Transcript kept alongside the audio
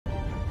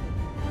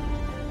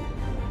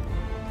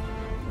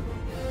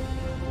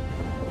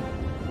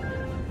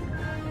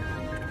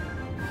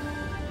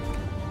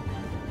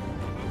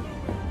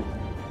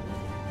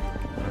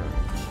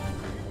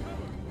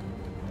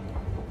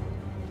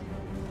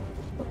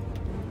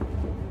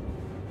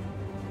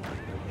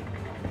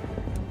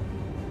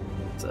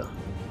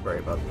Worry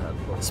about that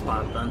little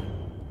spot then.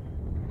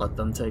 Let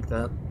them take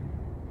that.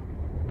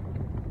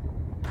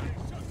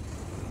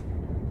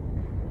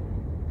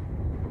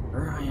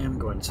 Or I am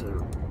going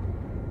to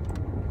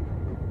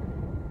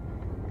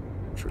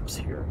troops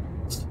here.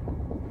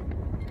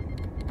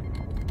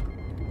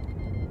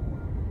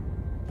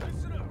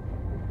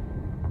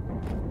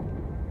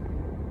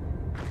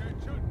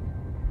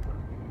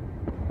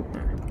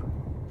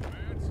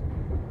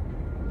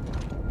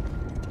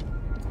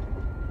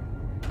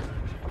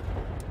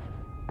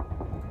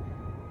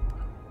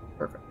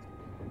 Perfect.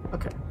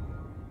 Okay.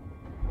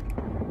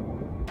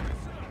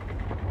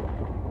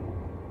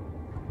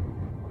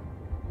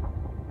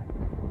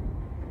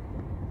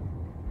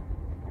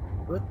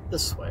 Do it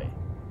this way.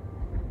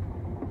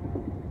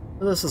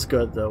 This is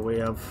good, though. We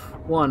have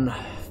one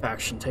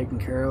faction taken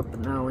care of, but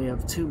now we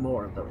have two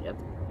more that we have.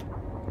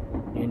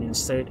 The Union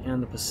State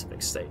and the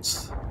Pacific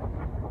States.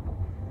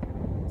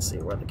 Let's see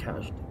where the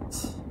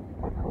casualties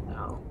are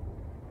now.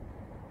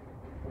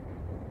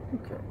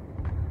 Okay.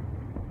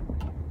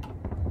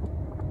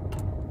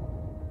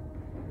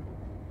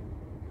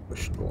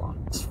 Push it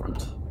along this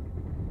front.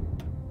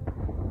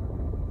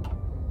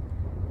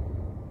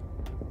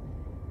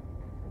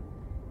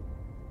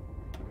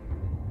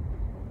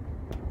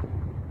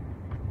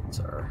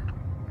 Our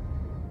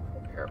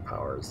air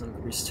power is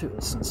increased too,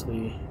 since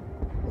we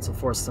also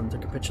forced them to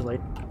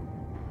capitulate.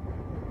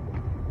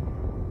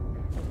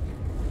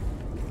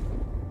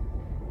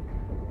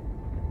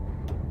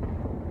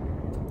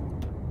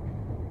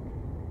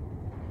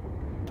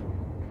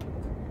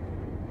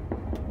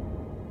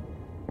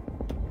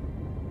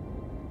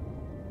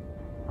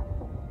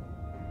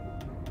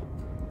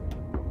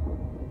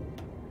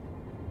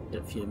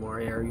 Get a few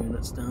more air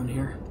units down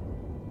here.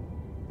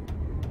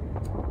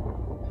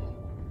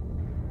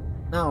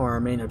 Now our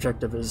main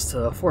objective is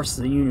to force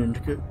the Union to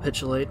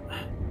capitulate.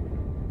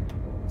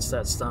 Once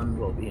that's done,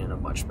 we'll be in a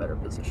much better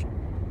position.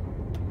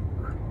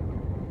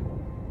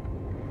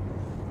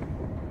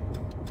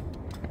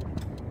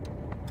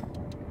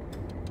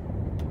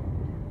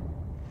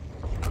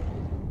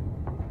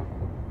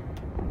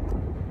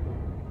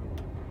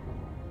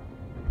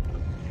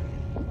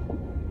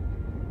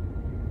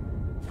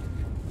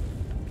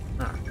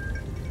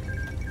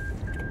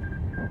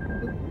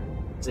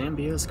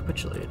 Zambia has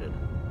capitulated.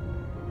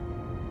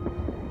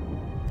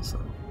 So,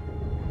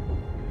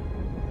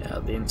 yeah,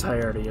 the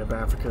entirety of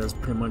Africa is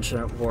pretty much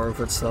at war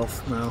with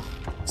itself now,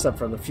 except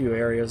for the few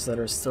areas that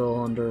are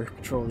still under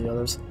control of the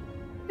others.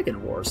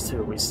 Speaking wars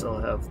too, we still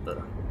have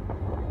the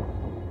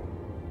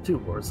two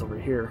wars over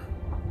here.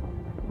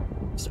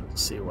 Just have to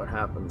see what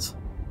happens.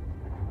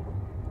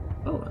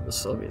 Oh, and the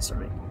Soviets are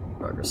making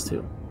progress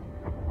too.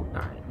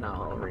 Alright,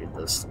 now I'll read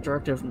this.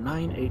 Directive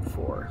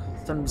 984,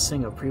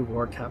 sentencing of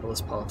pre-war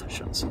capitalist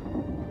politicians.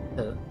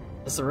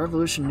 As the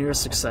revolution nears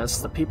success,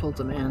 the people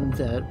demand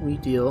that we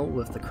deal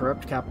with the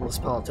corrupt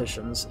capitalist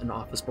politicians in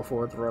office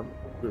before the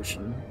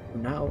revolution, who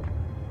now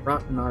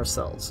rot in our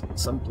cells.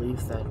 Some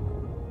believe that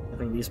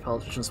having these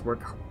politicians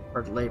work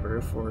hard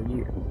labor for a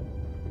year,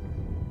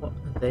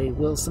 they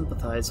will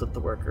sympathize with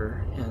the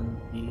worker and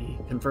be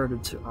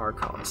converted to our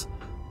cause.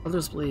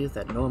 Others believe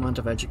that no amount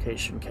of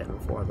education can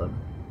reform them.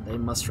 They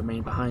must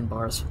remain behind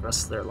bars for the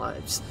rest of their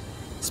lives.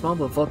 A small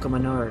but vocal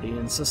minority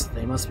insists that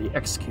they must be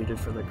executed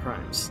for their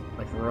crimes,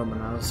 like the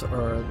Romanovs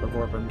or the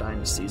Bourbon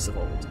dynasties of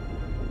old.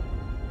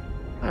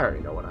 I already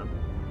know what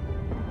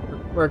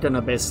we're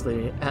gonna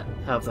basically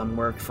have them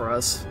work for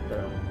us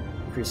to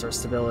increase our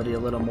stability a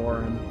little more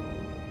and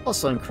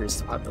also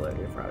increase the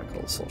popularity of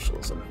radical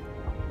socialism.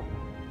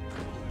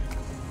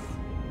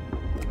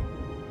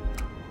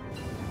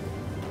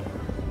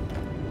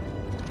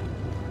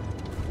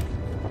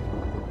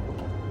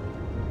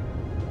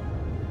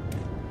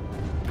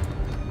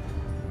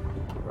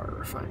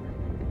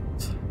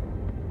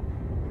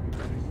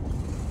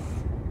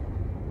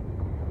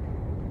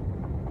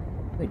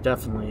 They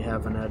definitely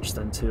have an edge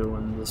then too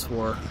in this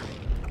war.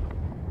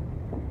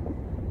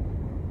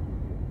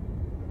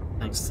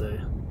 Thanks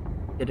to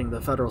getting the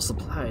federal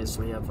supplies,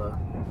 we have a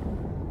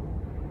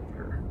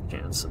better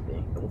chance of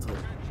being able to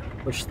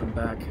push them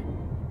back.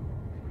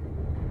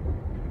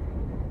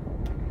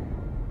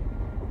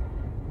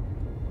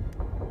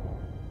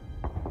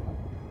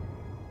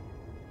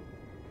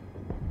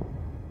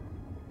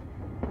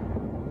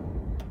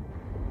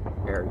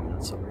 Air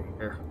units over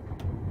here.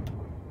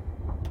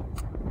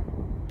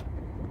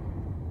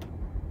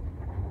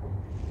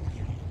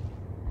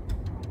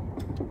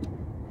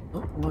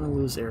 I want to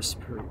lose air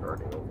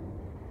superiority.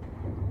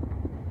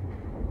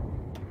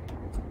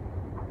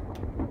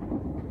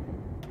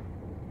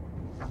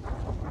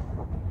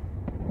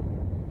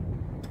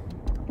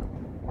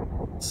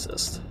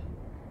 Assist.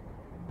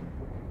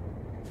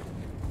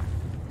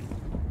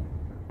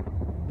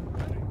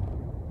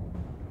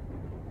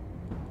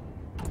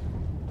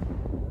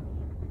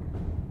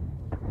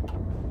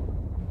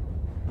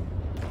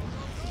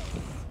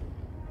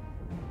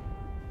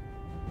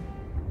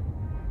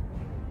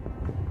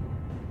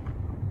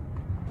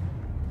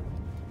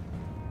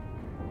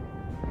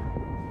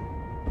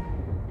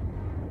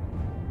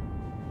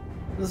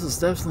 This has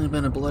definitely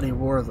been a bloody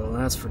war, though,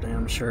 that's for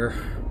damn sure.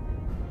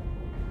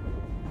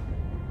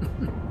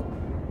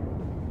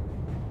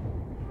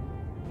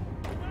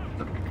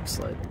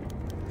 Slide.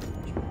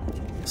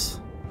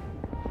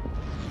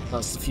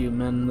 Lost a few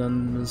men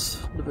in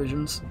his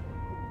divisions.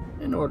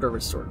 In order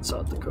restored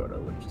South Dakota,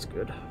 which is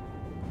good.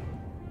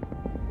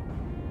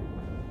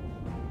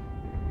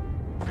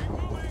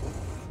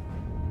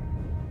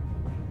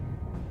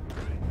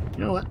 You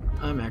know what?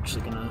 I'm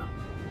actually gonna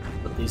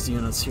put these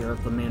units here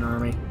at the main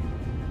army.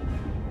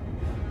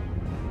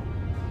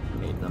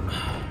 I need them.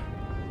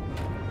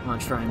 I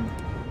want to try and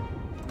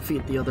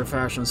defeat the other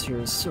factions here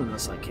as soon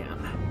as I can.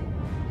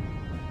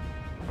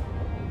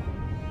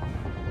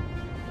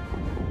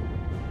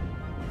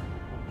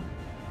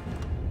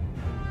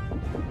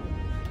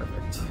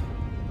 Perfect.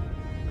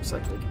 Looks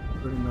like we can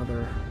put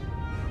another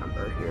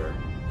number here.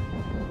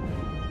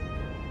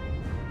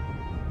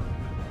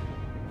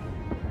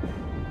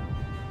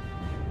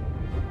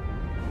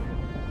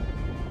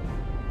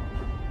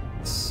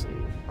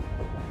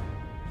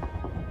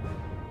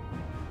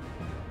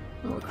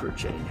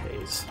 Jane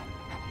Hayes.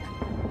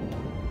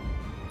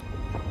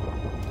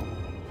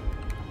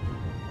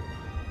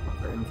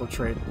 Or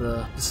infiltrate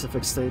the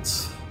Pacific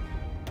states.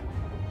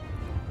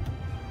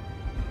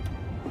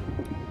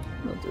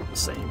 We'll do the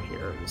same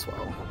here as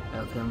well.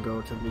 Have him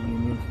go to the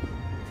Union.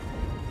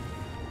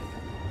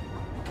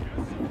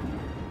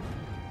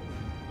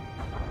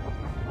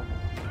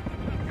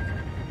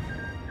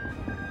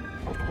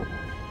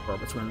 War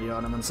between the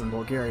Ottomans and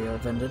Bulgaria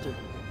have ended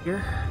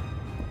here.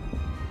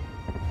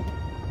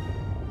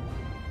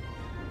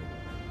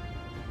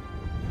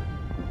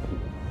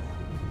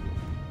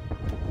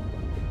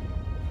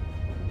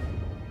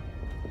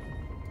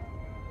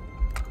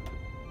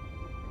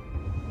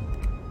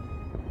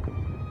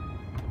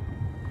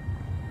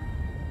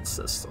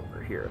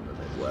 Over here in the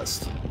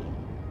Midwest.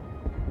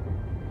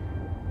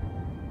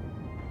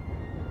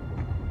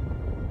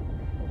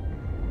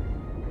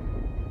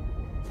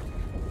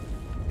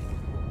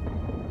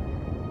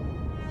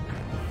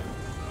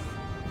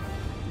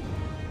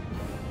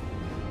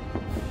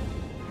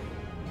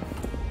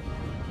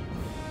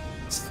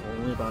 It's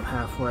only about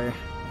halfway.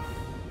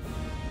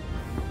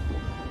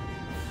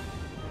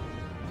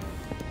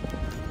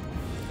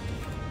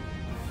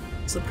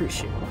 It's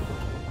appreciated.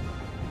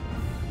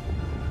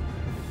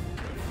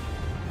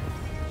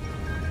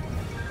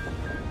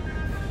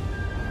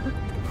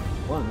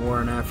 One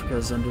war in Africa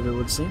has ended, it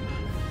would seem.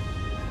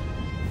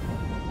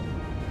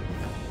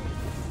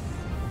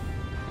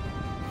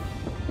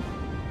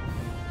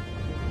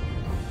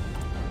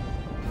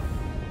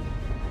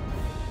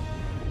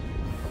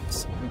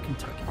 Southern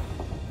Kentucky.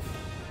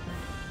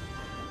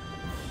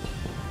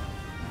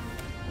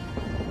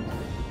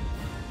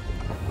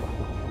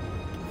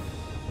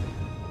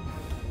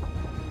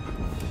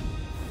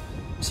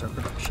 Our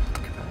production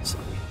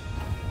capacity.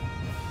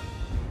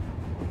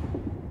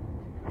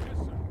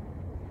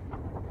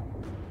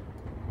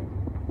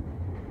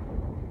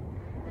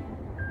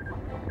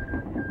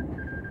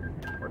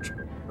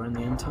 We're in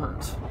the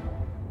Entente.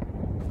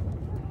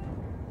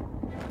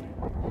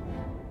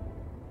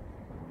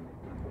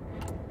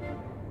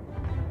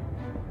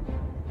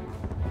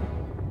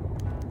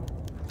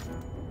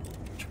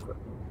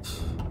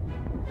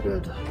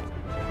 Good.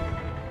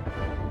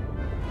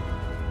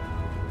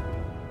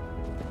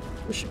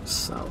 Pushing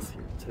south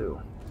here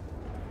too.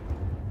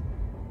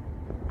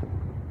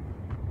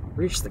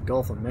 Reach the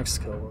Gulf of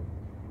Mexico.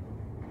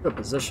 Good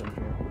position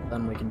here.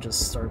 Then we can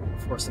just start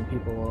forcing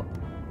people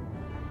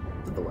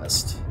up to the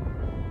west.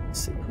 Let's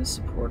see who's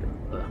supporting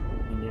the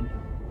Union.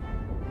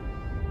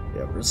 We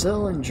have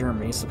Brazil and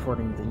Germany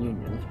supporting the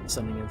Union,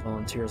 sending in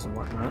volunteers and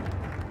whatnot.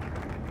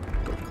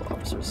 Political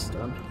officers is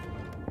done.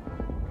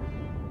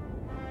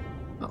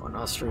 Oh, and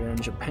Austria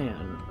and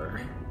Japan are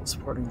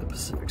supporting the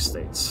Pacific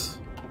states.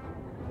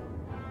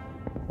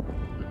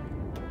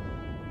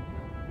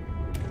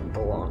 The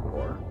Long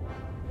War.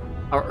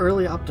 Our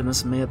early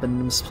optimism may have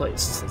been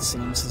misplaced. It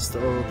seems as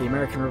though the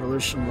American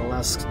Revolution will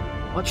last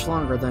much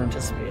longer than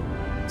anticipated,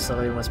 so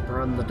we must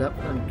broaden the depth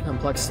and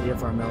complexity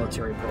of our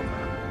military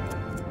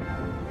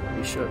program.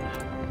 We should.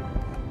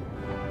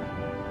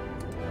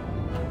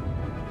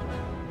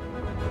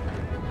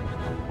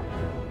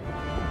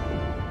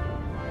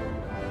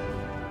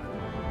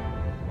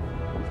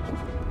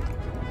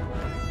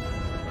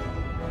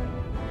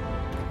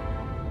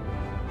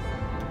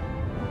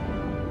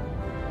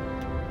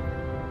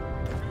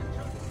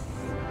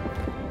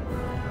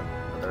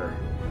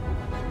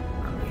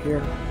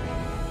 Here.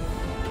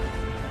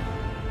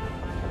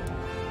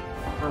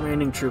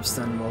 Remaining troops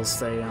then will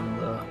stay on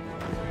the,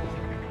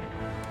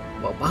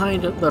 well,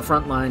 behind the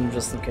front line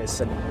just in case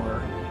any more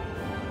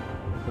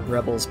the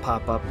rebels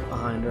pop up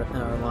behind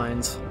our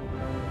lines.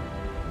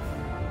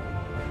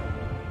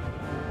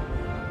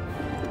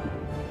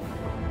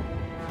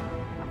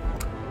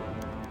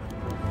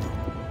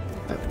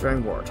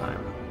 During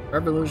wartime,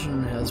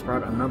 revolution has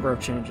brought a number of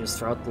changes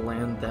throughout the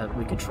land that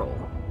we control.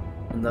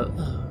 In the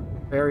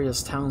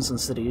various towns and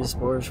cities,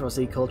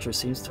 bourgeoisie culture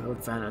seems to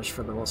have vanished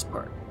for the most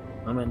part.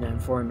 Women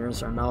and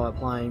foreigners are now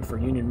applying for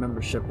union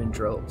membership in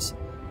droves.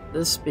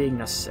 This being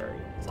necessary,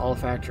 as all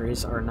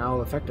factories are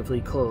now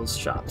effectively closed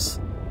shops.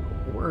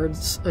 The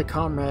words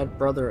comrade,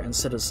 brother, and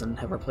citizen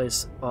have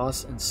replaced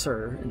boss and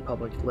sir in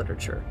public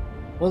literature.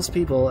 Most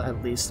people,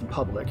 at least in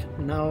public,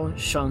 now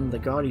shun the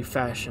gaudy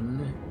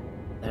fashion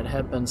that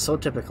had been so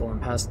typical in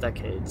past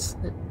decades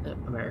in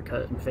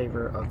America in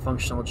favor of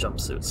functional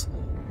jumpsuits,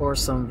 or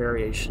some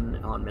variation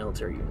on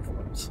military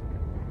uniforms.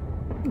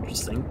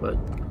 Interesting, but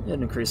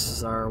it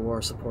increases our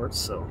war support,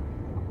 so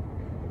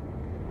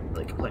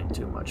they complain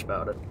too much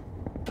about it.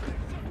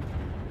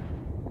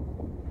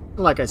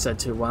 Like I said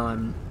too, while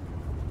I'm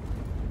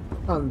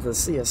on the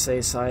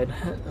CSA side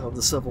of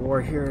the Civil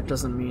War here, it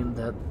doesn't mean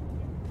that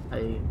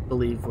I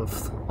believe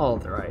with all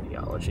their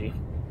ideology.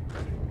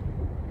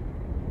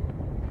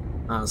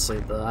 Honestly,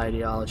 the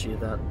ideology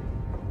that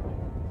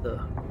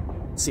the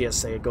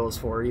CSA goes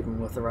for, even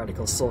with the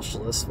radical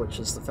socialists, which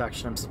is the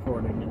faction I'm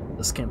supporting in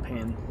this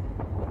campaign,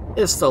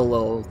 is still a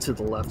little to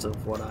the left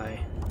of what I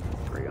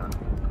agree on.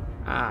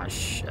 Ah,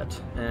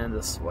 shit. And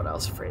this is what I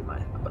was afraid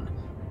might happen.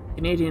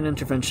 Canadian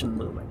intervention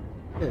looming.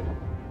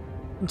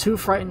 Too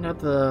frightened at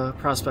the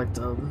prospect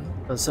of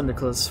the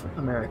syndicalist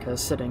America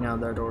sitting on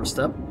their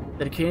doorstep,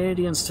 the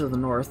Canadians to the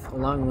north,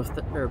 along with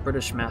their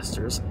British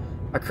masters,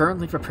 are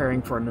currently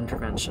preparing for an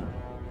intervention.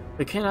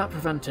 We cannot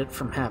prevent it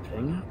from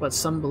happening, but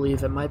some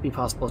believe it might be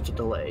possible to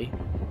delay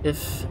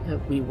if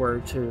we were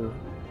to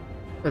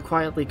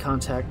quietly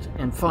contact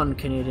and fund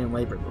Canadian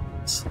labor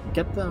movements,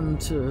 get them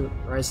to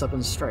rise up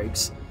in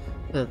strikes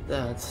that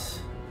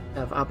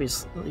have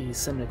obviously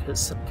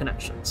syndicate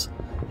connections.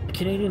 The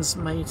Canadians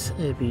might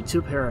be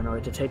too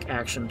paranoid to take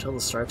action until the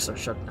strikes are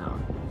shut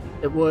down.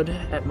 It would,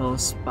 at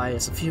most, buy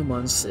us a few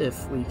months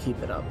if we keep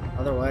it up.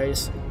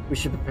 Otherwise, we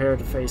should prepare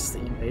to face the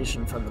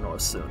invasion from the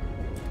north soon.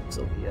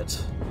 So be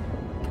it.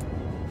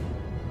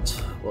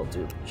 We'll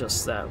do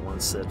just that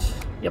once it...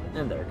 Yep,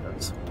 and there it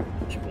goes.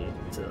 Should be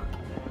able to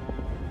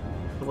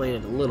delay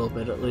it a little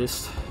bit at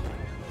least.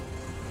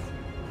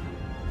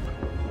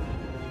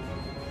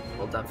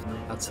 We'll definitely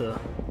have to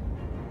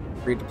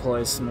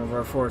redeploy some of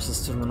our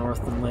forces to the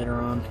north and later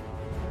on.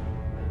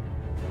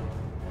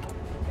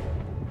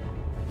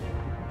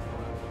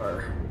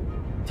 Our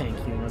tank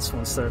units,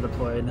 once they're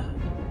deployed,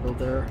 go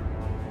there.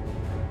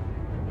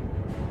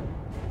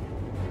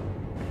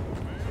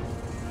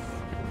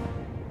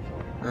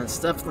 That's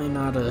definitely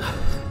not a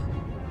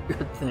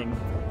good thing.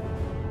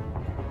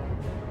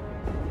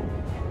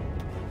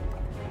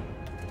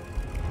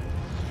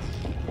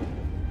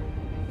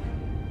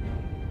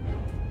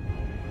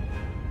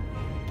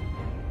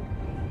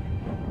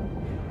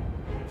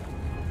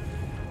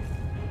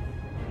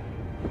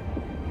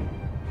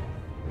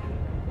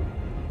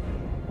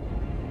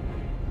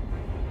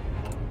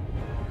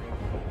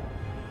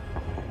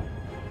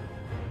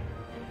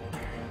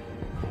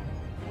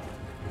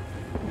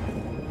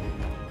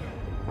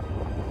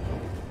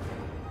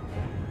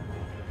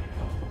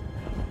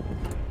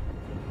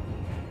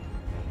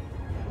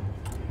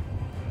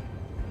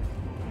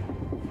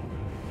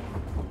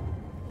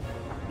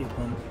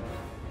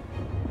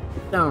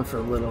 Down for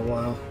a little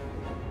while.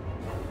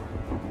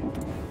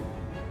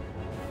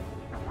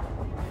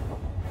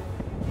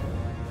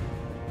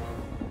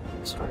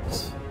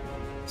 Strikes.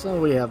 So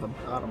we have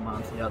about a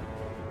month yet.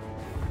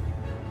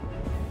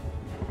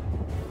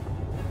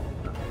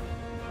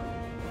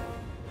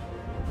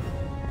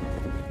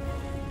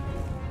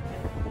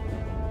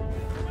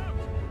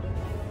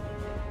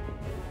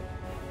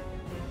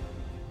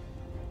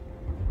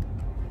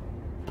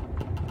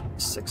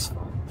 Six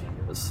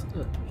volunteers.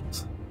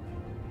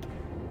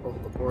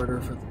 Hold the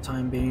border for the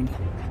time being.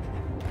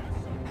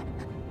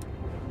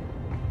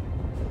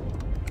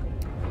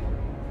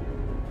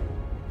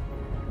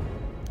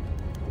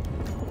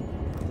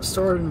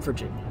 Stored in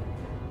Virginia.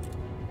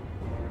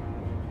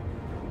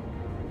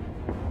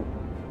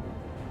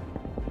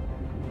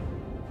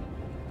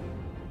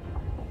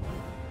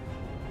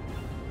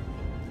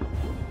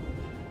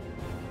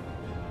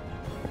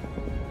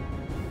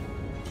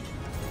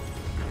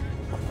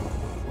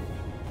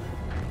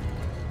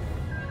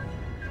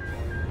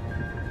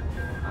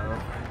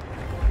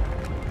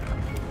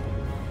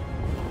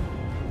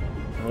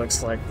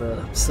 Looks like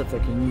the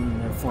Pacific Union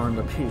have formed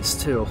a peace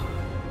too.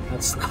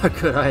 That's not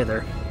good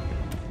either.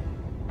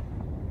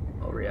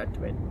 I'll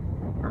reactivate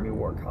Army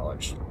War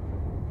College.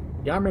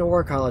 The Army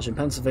War College in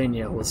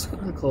Pennsylvania was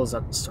closed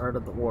at the start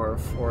of the war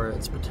for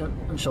its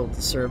potential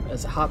to serve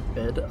as a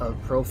hotbed of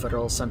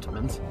pro-federal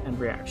sentiment and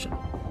reaction.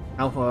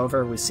 Now,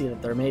 however, we see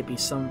that there may be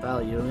some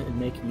value in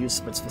making use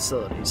of its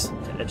facilities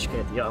to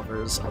educate the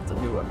offers of the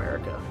new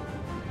America.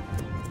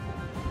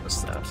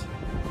 What's that?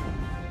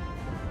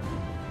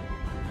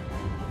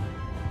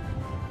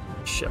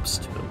 Ships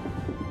too.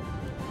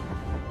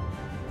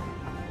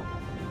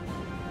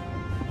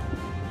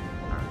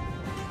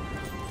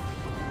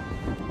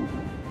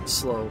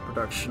 Slow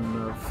production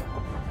of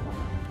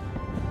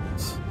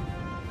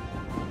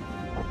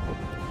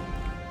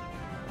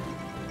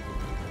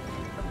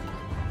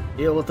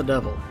deal with the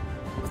devil.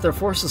 With their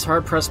forces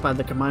hard-pressed by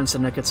the combined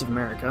syndicates of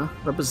America,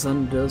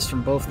 representatives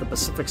from both the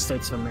Pacific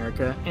States of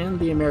America and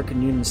the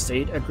American Union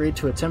State agreed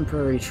to a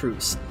temporary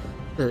truce,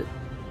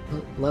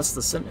 lest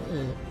the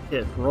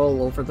syndicate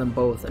roll over them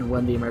both and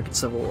win the American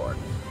Civil War.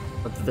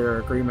 Whether their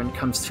agreement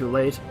comes too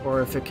late,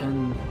 or if it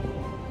can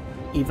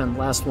even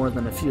last more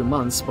than a few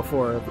months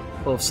before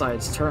both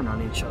sides turn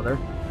on each other,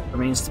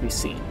 remains to be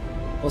seen.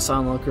 Most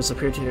onlookers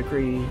appear to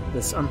agree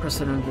this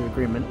unprecedented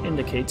agreement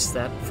indicates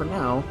that, for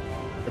now,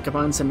 the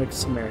combined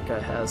syndicates of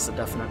America has a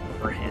definite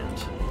upper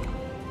hand.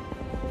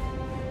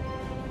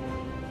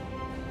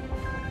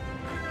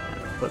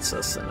 And it puts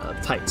us in a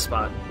tight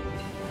spot.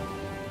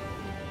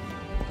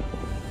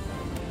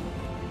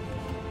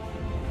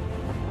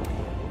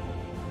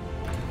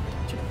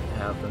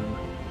 Have them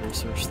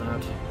research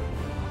that.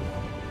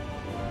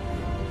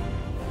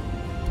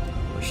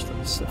 Push the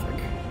Pacific.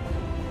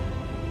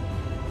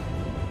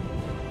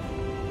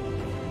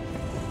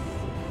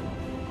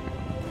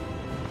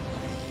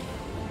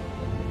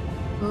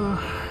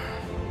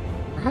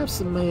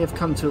 Perhaps it may have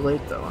come too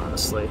late, though,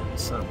 honestly.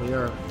 So we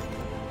are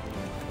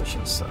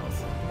pushing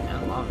south.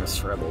 And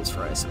longest rebels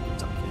rise in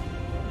Kentucky.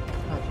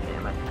 God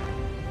damn it.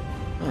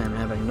 I am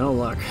having no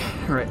luck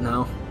right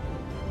now.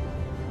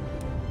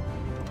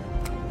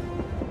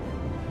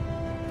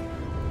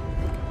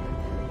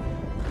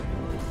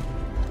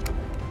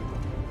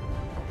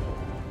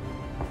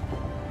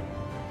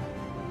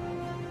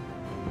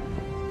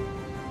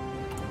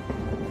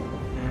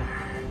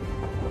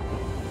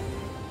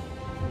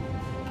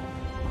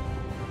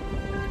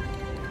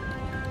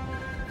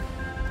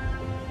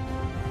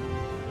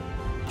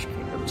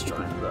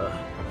 Join the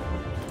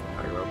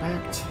Cairo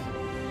Pact.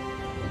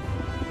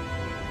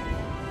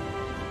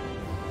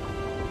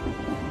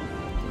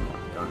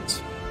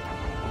 Guns.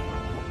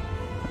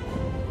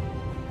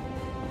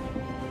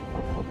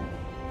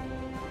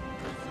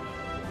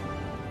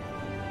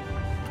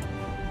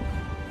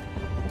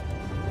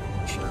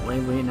 Fortunately,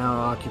 we now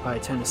occupy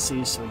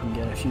Tennessee, so we can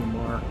get a few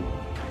more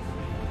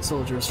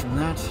soldiers from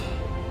that.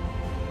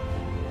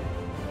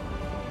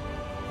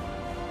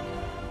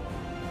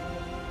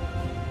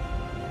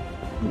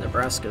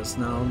 Nebraska is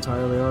now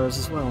entirely ours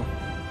as well.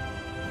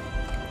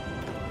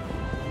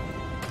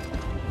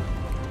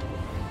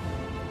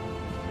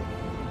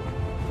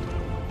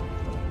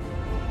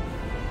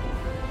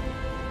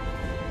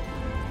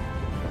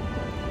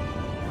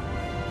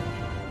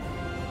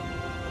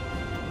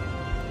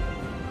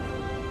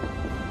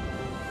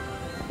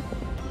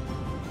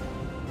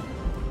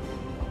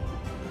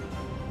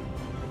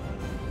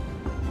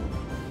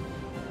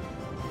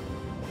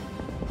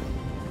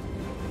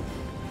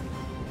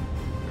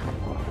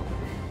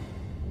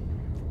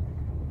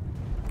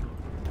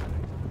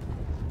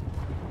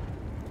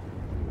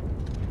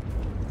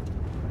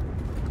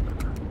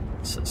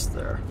 Sits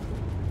there.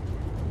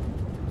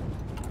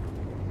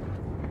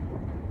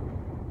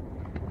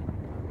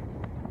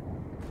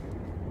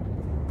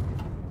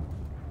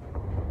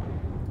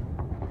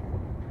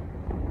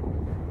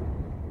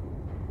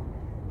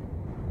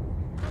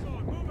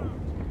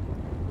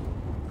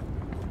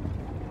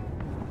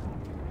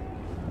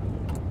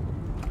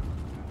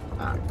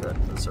 Ah, good.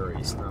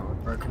 Missouri's now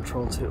under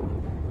control too.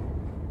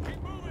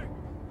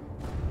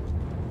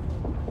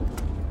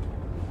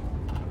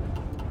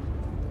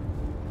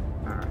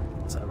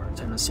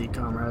 Tennessee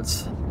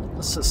comrades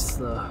assist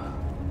the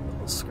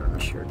little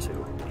skirmish here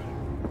too.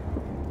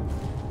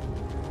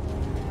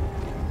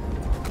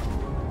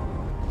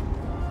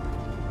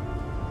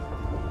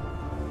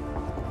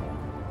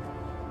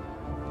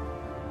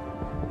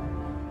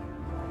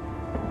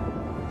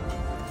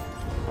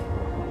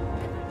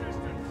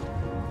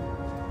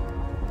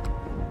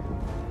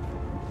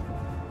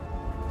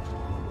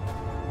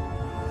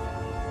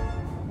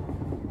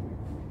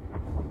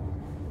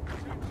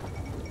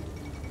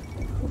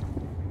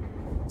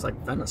 It's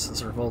like Venice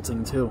is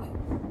revolting too.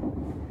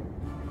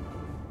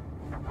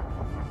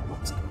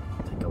 Let's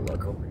take a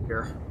look over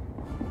here.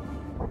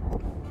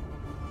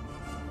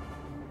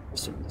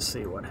 Interesting to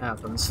see what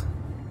happens.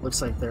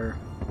 Looks like they're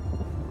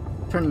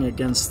turning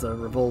against the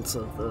revolts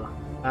of the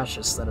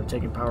fascists that have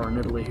taken power in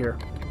Italy here.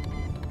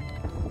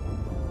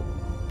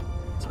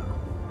 So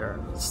they're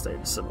in a state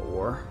of civil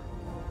war.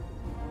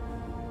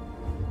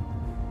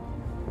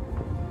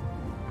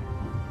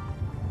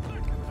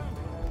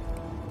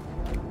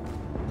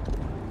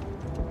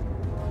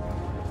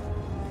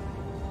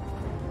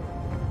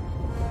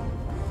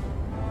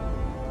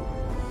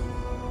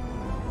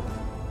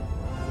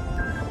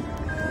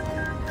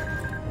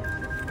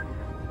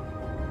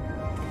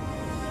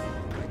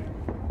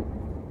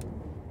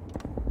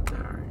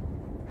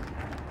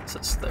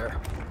 Sits there.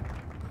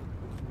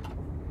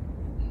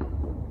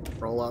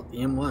 Roll out the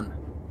M1.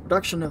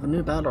 Production of a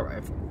new battle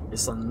rifle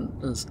based on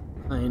the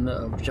design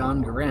of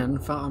John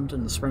Garand found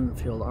in the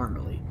Springfield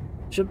Armory.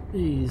 Should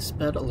be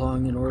sped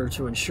along in order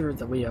to ensure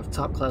that we have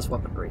top-class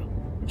weaponry.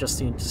 We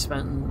just need to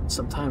spend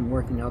some time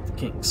working out the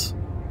kinks.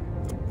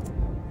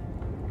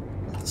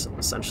 So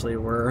essentially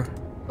we're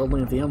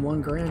building the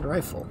M1 Garand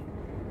rifle.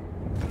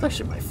 It's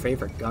actually my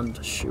favorite gun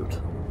to shoot,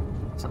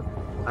 so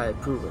I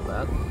approve of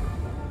that.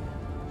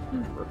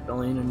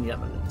 Rebellion in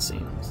Yemen, it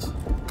seems.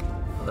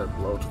 Another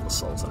blow to the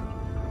Sultan.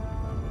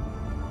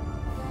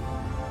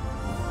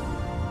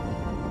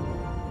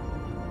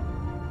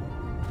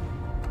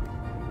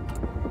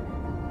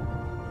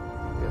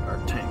 Good, our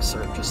tanks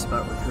are just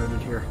about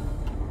recruited here.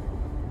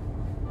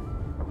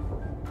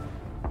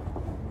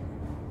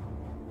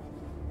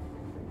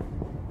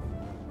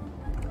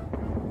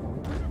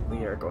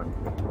 We are going...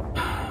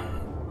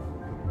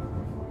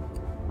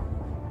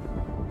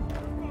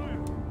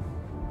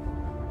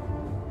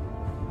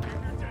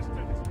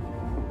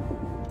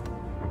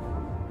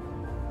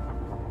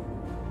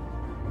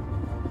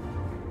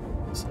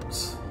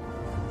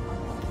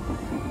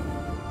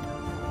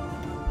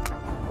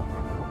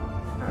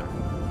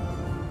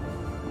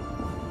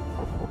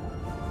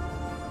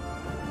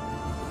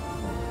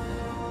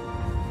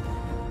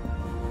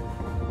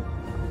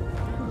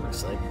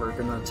 Looks like we're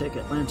gonna take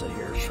Atlanta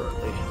here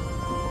shortly.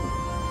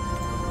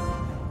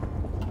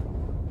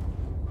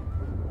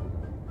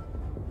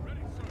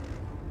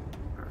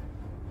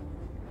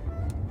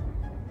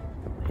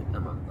 Meet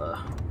them on the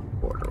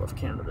border with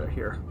Canada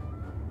here.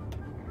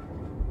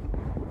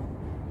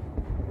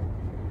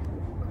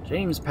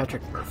 James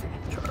Patrick Murphy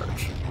in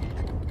charge.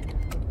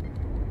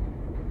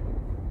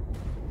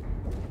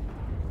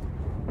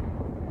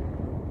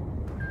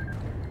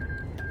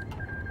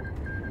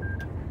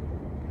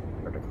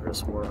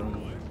 Chris Warren.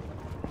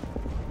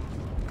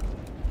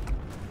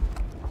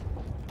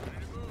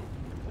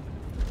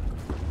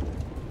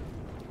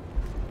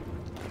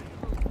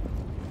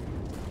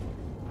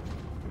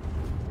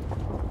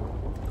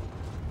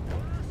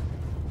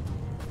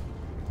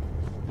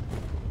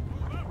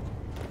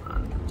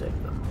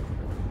 Take them.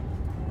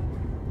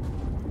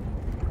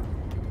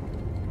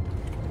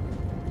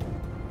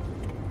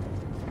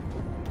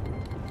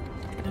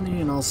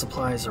 Any and all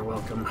supplies are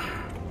welcome.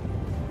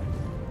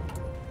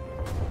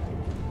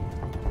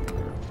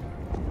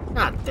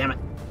 God damn it.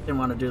 Didn't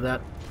want to do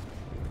that.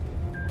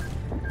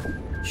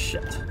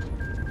 Shit.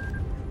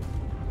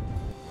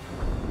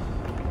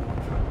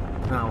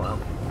 Oh well.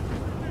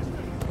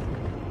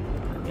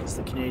 That means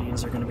the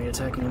Canadians are going to be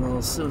attacking a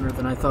little sooner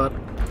than I thought.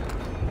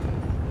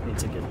 Need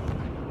to get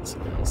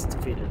something else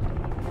defeated.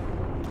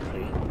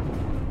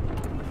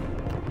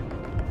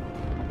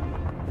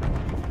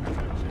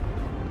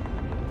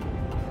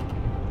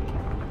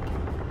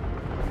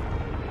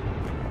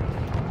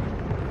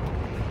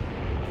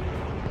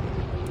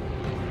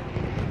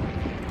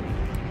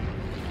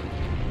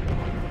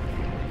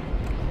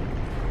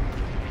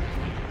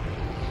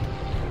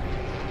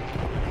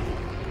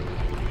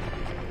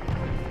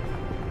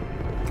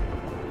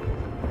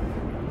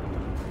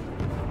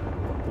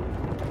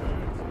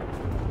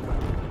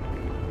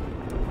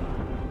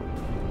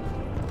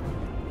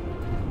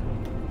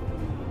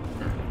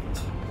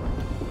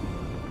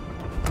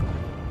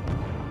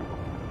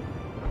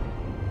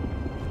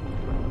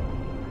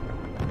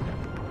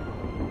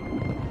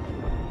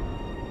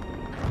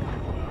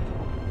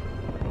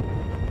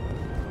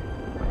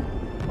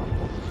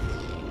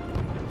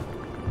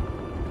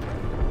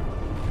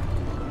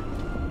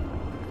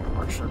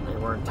 They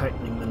weren't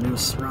tightening the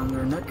noose around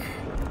their neck.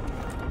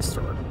 Let's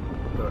go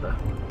to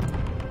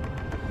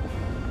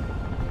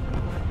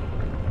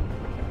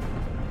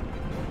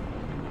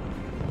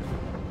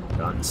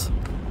guns.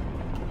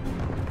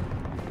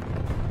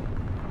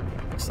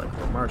 Looks like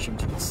we're marching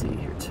to the sea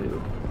here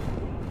too.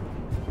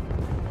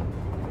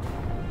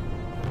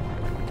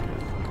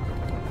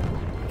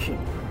 King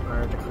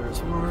Empire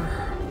declares war.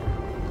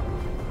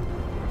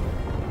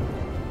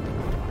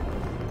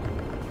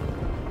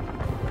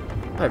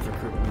 I've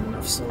recruited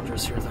enough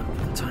soldiers here then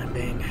for the time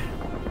being.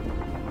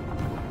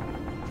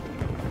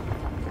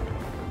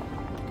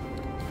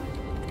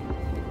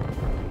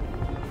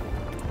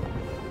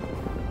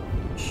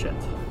 Shit. I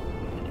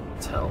can't even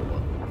tell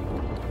what.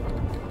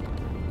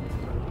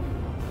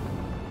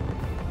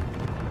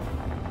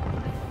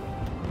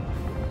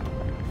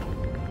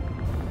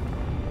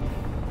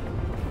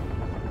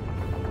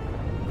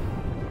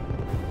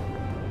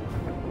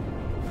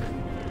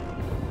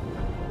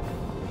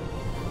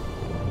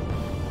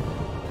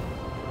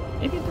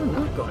 Maybe they're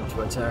not going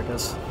to attack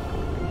us.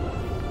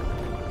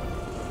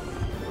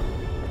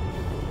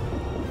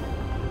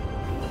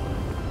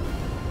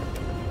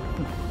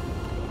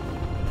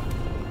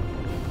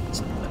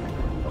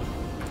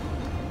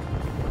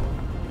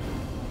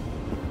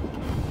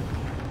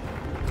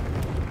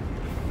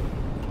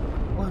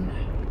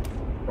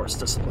 Force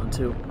discipline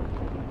too.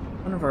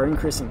 One of our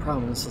increasing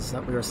problems is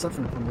that we are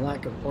suffering from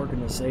lack of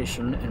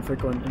organization and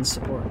frequent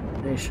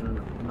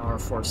insubordination in our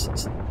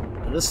forces.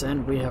 To this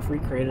end, we have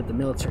recreated the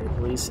military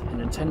police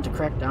and intend to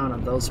crack down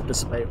on those who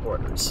disobey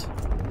orders.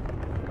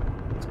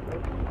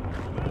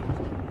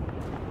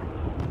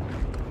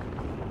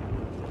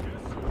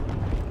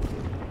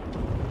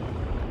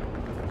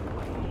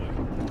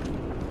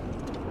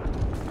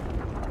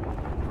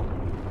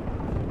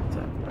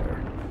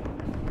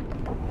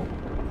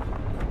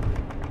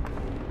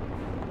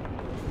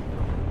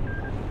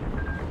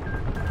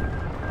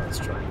 Let's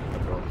try and get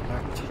the world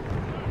packed.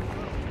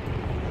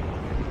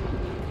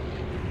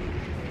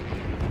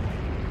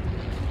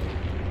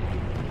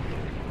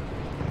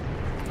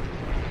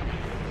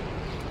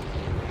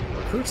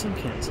 recruits in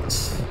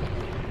Kansas.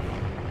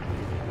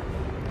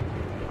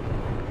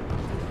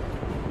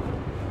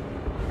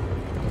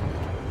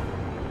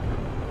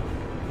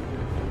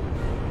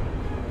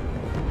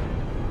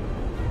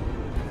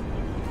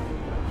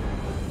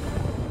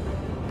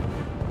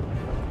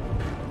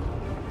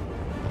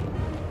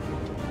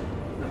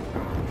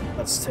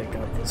 Let's take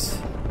out this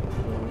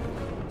little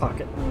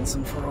pocket once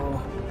and for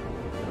all.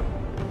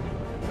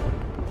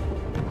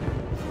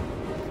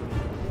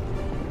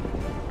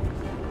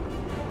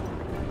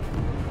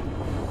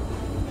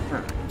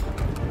 Alright.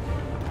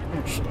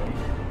 Actually,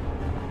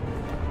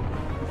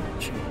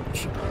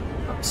 change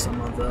up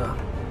some of the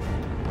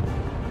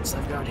things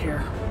I've got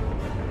here.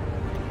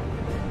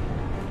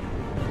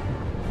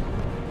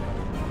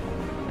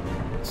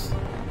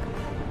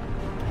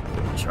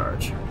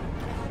 Charge.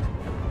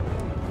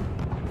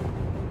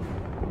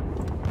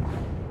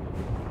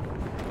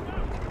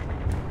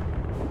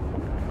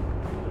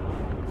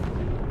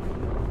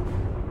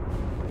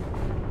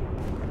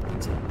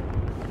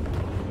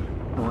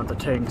 The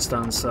tanks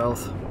down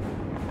south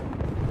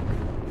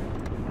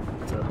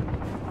to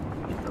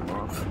get them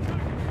off.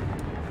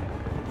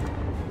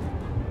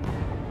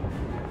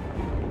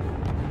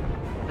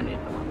 I need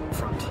them on the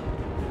front.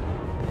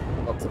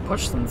 Love to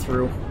push them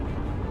through.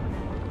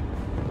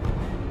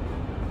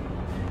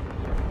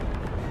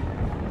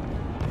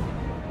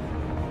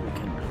 We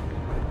can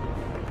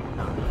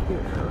down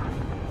here.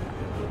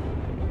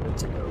 Good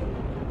to go.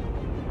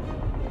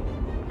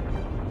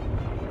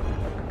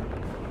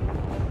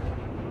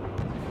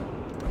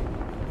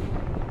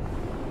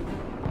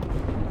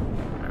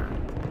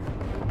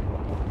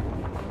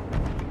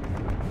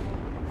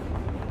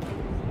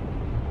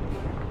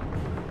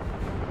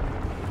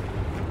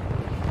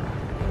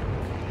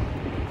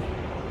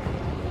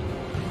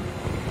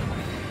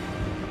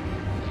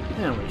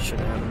 And we should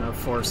have enough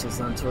forces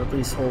then to at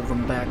least hold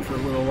them back for a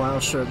little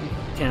while should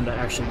Canada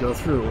actually go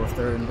through with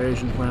their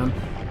invasion plan.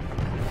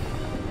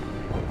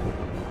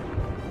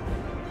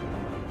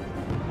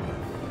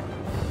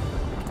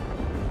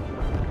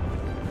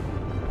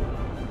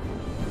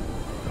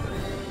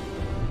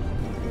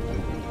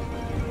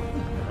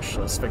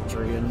 Nationalist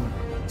victory in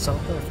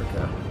South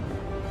Africa.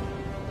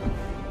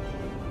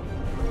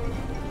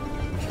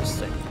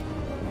 Interesting.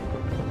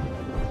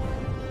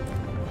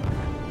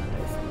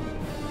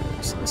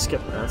 I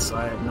skipped that, so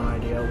I have no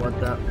idea what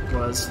that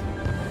was.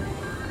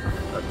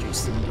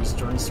 East Indies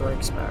joint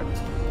strikes back.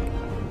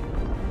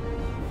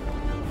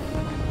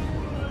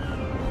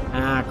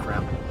 Ah,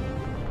 crap.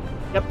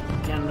 Yep,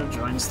 Canada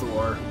joins the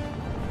war.